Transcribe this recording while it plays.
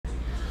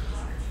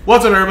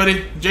What's up,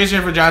 everybody?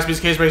 Jason here for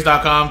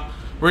JaspysCaseBreaks.com.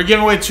 We're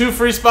giving away 2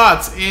 free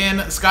spots in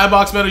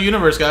Skybox Metal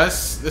Universe,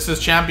 guys. This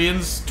is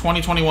Champions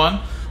 2021,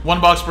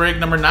 1-box break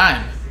number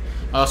 9.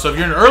 So if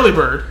you're an early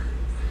bird,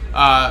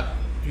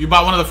 you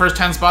bought one of the first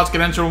 10 spots,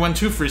 get entered to win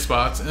 2 free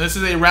spots. And this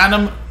is a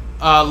random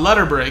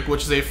letter break,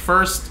 which is a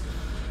first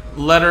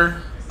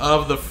letter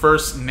of the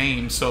first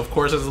name. So, of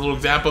course, as a little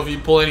example, if you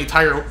pull any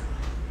Tiger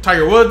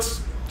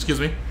Woods, excuse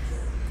me,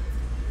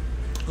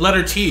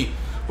 letter T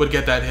would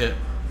get that hit.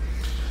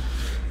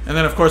 And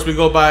then, of course, we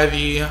go by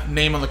the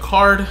name on the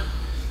card.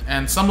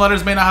 And some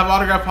letters may not have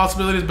autograph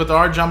possibilities, but there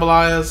are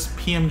jambalayas,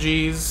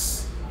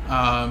 PMGs,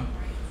 a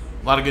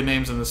lot of good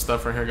names in this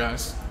stuff right here,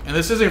 guys. And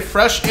this is a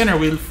fresh inner.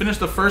 We finished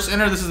the first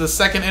inner. This is the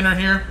second inner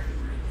here.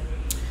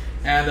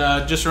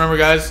 And just remember,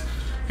 guys,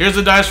 here's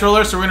the dice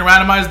roller. So we're going to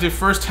randomize the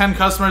first 10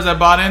 customers that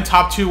bought in.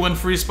 Top 2 win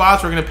free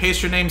spots. We're going to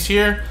paste your names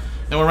here.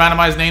 Then we'll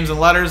randomize names and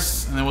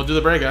letters. And then we'll do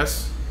the break,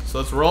 guys. So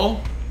let's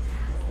roll.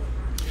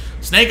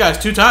 Snake eyes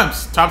 2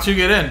 times. Top 2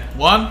 get in.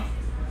 1,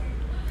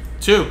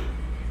 2.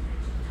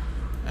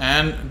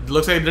 And it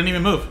looks like it didn't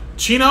even move.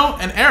 Chino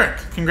and Eric,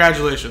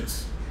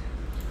 congratulations.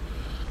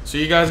 So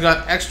you guys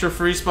got extra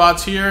free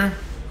spots here.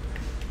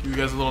 Give you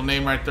guys a little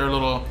name right there, a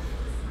little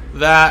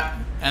that.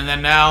 And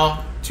then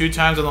now 2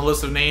 times on the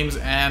list of names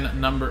and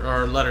number,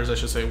 or letters I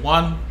should say.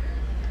 1,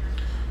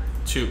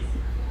 2.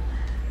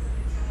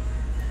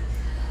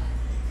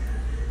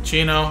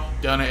 Chino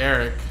down to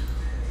Eric.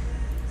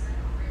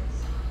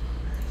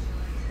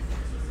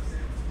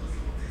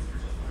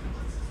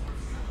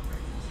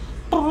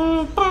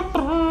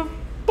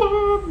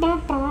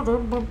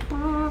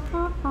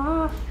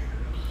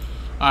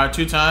 Alright,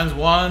 2 times.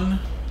 1,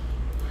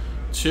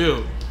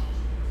 2.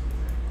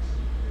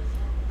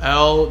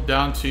 L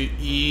down to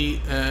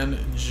E and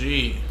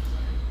G.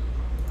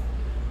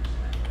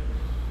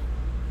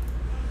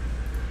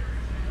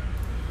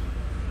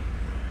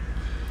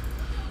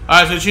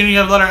 Alright, so Chino, you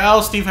have letter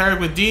L, Steve Herrick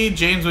with D,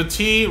 James with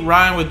T,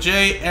 Ryan with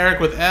J, Eric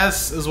with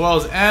S, as well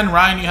as N.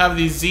 Ryan, you have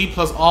the Z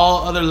plus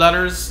all other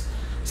letters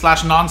 /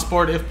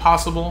 non-sport if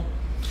possible.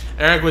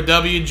 Eric with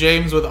W,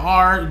 James with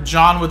R,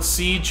 John with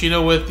C,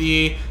 Chino with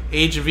the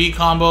HV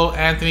combo,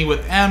 Anthony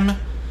with M.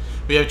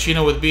 We have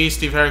Chino with B,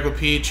 Steve Herrick with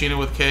P, Chino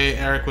with K,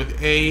 Eric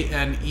with A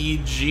and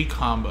EG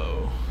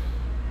combo.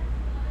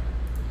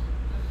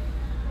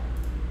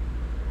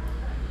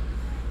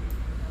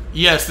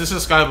 Yes, this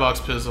is Skybox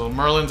Pizzle.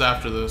 Merlin's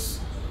after this.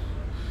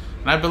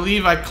 And I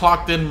believe I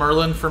clocked in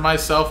Merlin for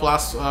myself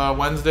last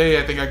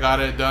Wednesday. I think I got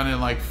it done in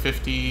like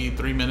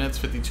 53 minutes,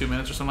 52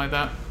 minutes or something like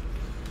that.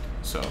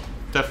 So,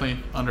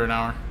 definitely under an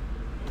hour.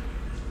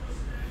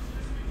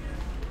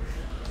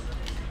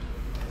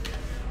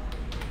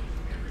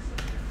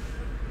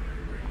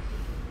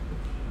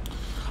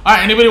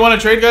 Alright, anybody want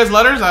to trade, guys,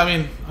 letters? I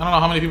mean, I don't know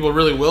how many people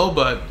really will,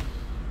 but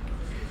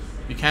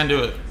you can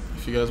do it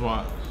if you guys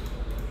want.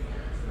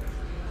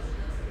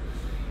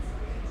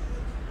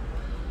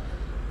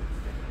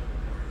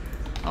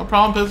 No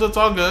problem, Pizza. It's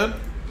all good.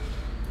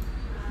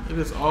 It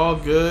is all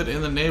good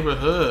in the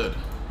neighborhood.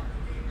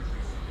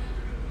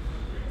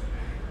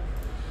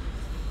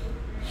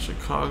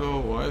 Chicago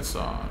White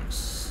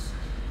Sox.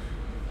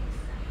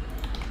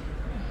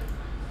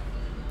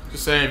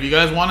 Just saying, if you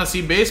guys want to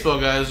see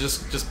baseball, guys,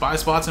 just buy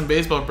spots in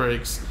baseball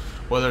breaks.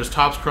 Whether it's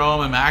Topps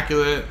Chrome,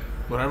 Immaculate,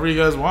 whatever you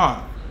guys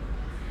want.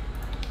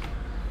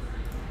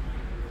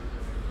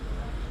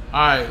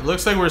 Alright,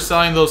 looks like we're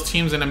selling those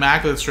teams in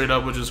Immaculate straight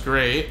up, which is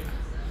great.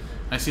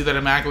 I see that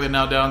Immaculate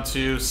now down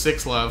to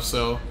 6 left,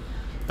 so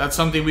that's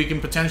something we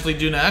can potentially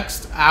do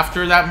next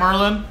after that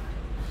Merlin.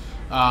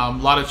 A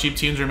lot of cheap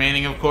teams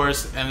remaining, of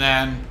course, and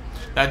then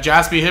that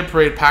Jaspy Hit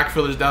Parade pack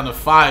filler is down to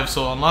 5.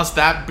 So unless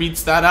that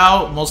beats that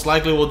out, most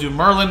likely we'll do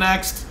Merlin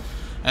next,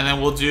 and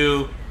then we'll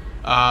do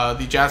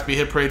the Jaspy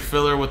Hit Parade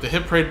filler with the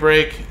Hit Parade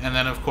break, and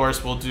then of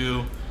course we'll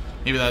do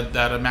maybe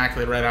that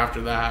Immaculate right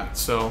after that.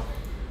 So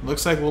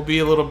looks like we'll be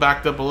a little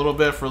backed up a little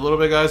bit for a little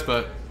bit, guys,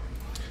 but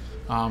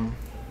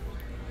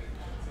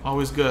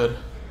always good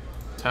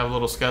to have a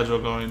little schedule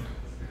going.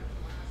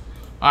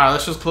 All right,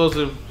 let's just close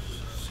the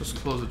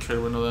trade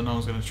window that no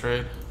one's gonna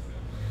trade.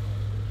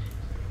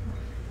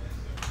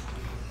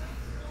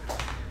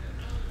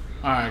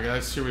 All right,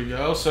 guys, here we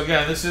go. So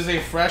again, this is a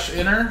fresh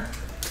inner.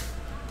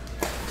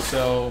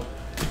 So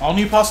all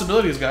new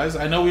possibilities, guys.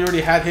 I know we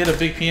already had hit a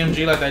big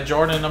PMG like that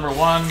Jordan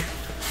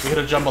 #1. We hit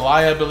a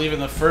jambalaya, I believe, in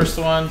the first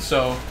one.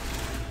 So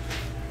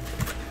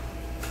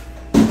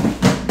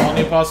all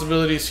new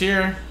possibilities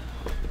here.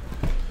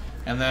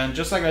 And then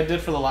just like I did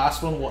for the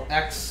last one, we'll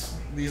X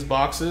these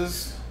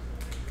boxes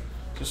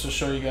just to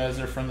show you guys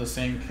they're from the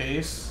same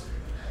case.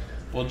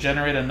 We'll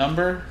generate a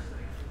number,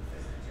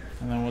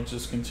 and then we'll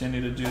just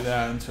continue to do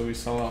that until we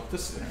sell off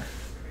this inner.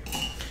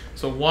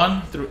 So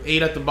 1 through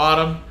 8 at the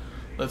bottom.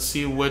 Let's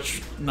see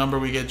which number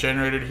we get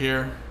generated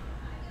here.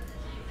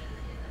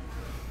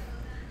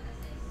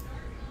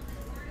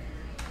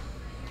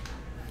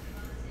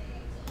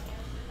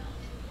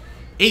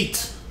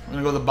 Eight. We're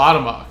gonna go to the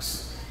bottom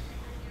box.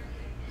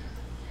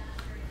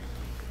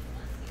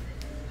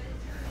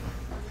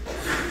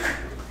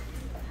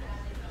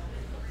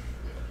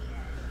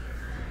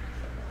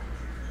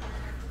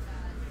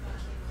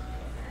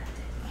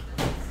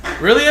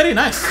 Really, Eddie?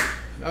 Nice.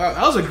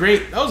 That was a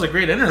great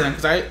enter then,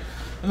 because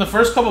in the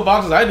first couple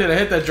boxes I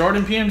hit that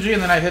Jordan PMG,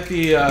 and then I hit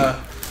the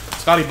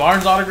Scotty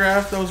Barnes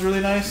autograph. That was really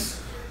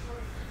nice.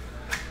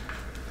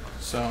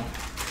 So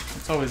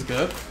it's always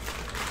good.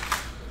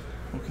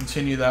 We'll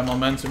continue that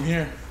momentum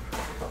here.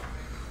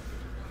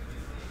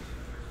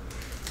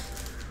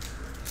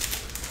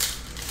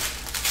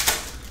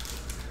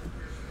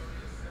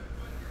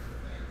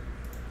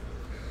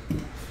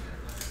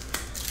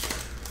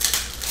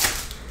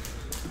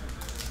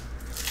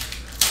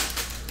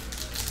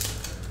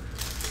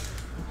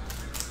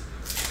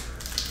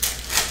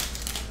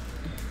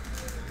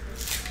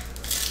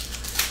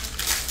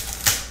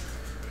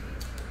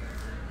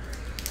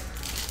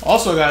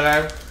 Also, guys,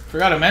 I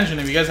forgot to mention,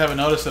 if you guys haven't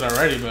noticed it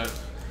already, but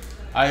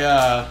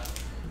I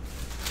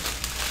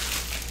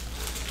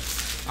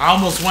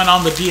almost went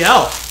on the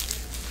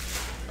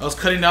DL. I was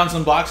cutting down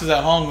some boxes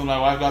at home when my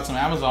wife got some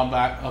Amazon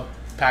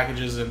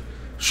packages, and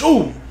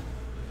shoo!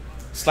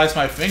 Sliced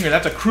my finger.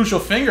 That's a crucial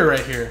finger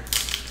right here.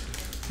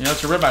 You know,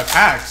 to rip my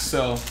packs,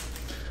 so I'm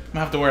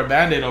gonna have to wear a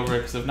Band-Aid over it,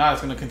 because if not,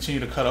 it's gonna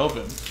continue to cut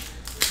open.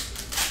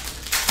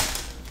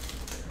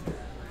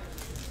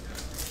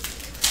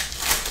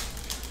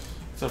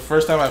 It's the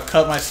first time I've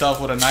cut myself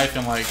with a knife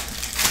in like,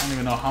 I don't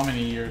even know how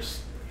many years.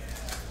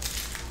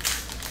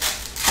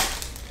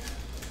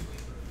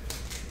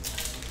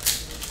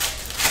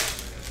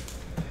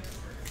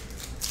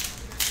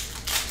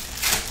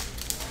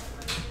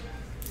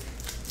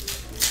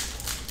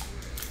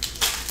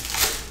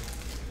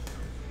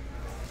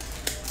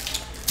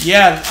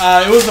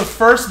 Yeah, it was the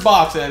first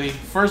box, Eddie.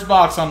 First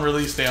box on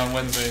release day on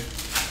Wednesday.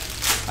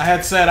 I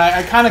had said,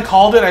 I kind of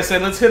called it. I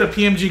said, let's hit a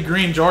PMG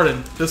green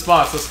Jordan. This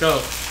box, let's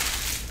go.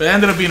 But it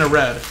ended up being a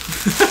red.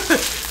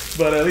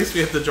 But at least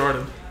we hit the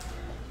Jordan.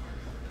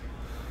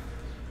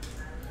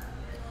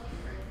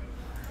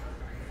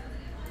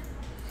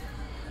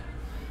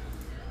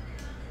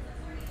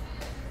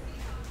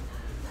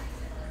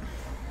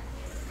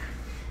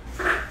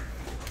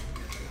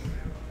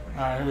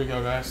 Alright, here we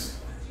go, guys.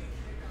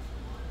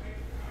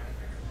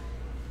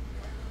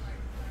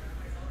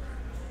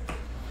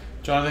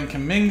 Jonathan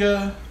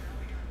Kuminga.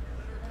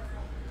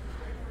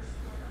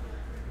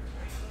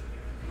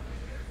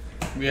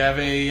 We have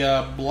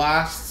a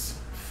Blast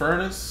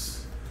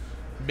Furnace,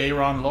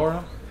 Bayron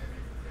Laura.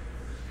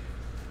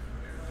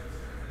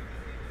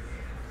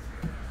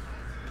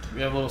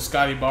 We have a little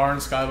Scotty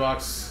Barnes,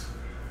 Skybox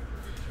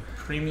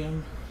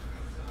Premium.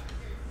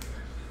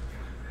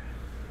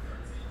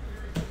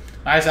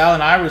 Nice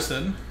Allen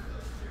Iverson.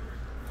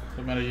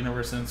 The Meta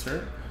Universe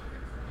insert.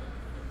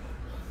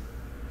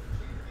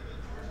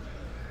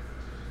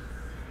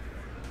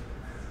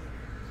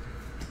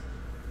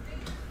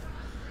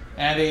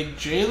 And a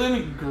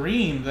Jalen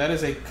Green. That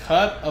is a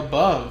cut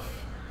above.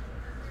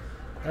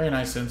 Very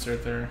nice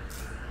insert there.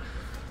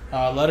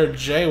 Letter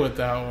J with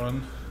that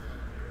one,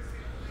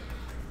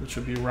 which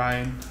would be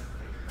Ryan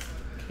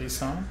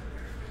Kayson.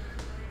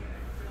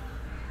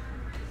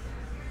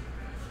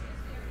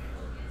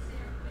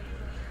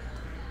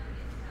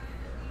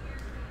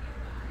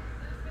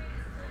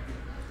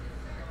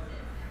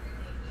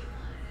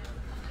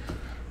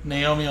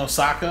 Naomi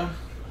Osaka.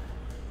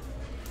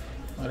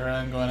 Letter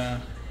N going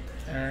to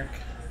Eric.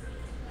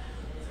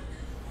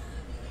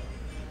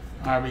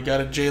 Alright, we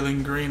got a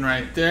Jalen Green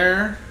right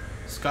there.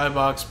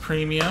 Skybox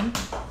Premium.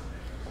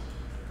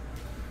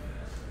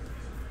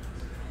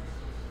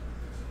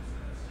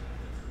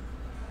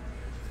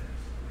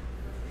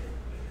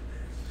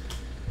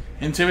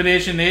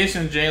 Intimidation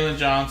Nation, Jalen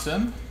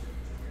Johnson.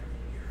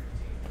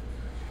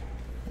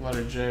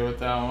 Letter J with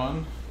that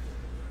one.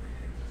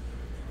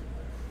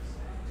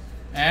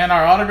 And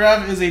our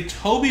autograph is a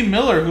Toby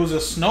Miller, who's a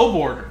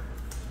snowboarder.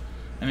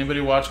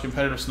 Anybody watch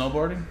competitive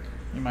snowboarding?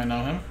 You might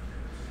know him.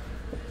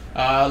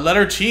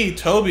 Letter T,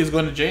 Toby is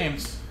going to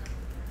James.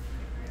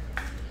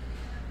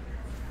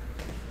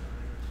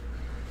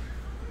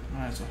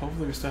 Alright, so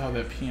hopefully we still have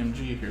that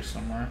PMG here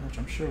somewhere, which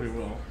I'm sure we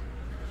will.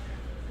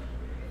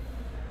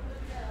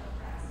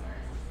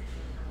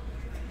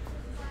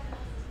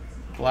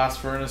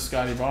 Blast Furnace,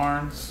 Scotty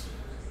Barnes.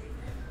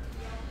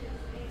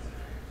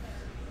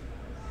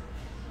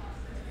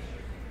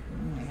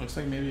 Looks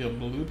like maybe a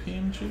blue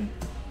PMG.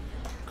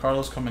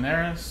 Carlos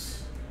Colmenares.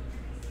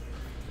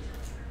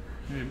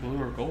 Maybe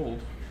blue or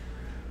gold.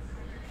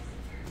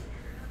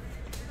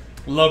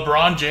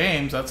 LeBron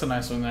James. That's a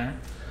nice one there.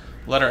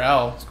 Letter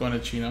L. It's going to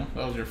Chino.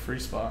 That was your free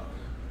spot.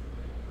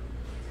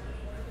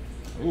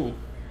 Ooh.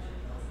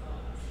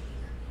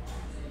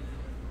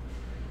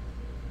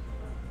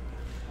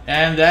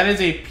 And that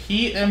is a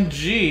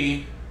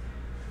PMG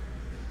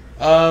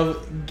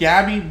of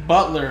Gabby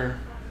Butler.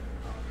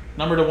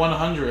 Number to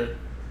 100.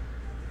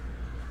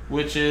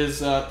 Which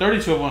is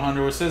 32 of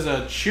 100, which says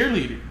a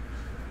cheerleader.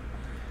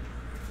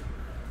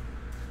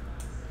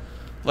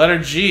 Letter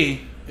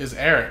G is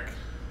Eric.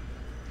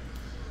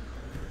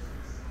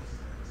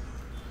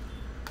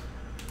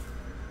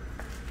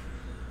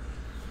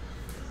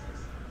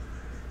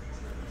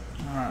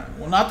 Alright,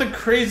 well, not the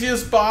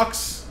craziest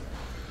box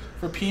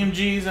for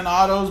PMGs and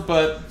autos,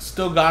 but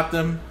still got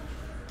them.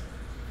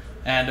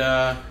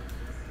 And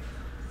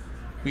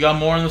we got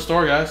more in the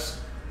store, guys.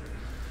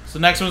 So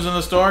next one's in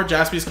the store,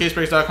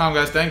 jaspyscasebreaks.com,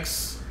 guys.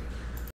 Thanks.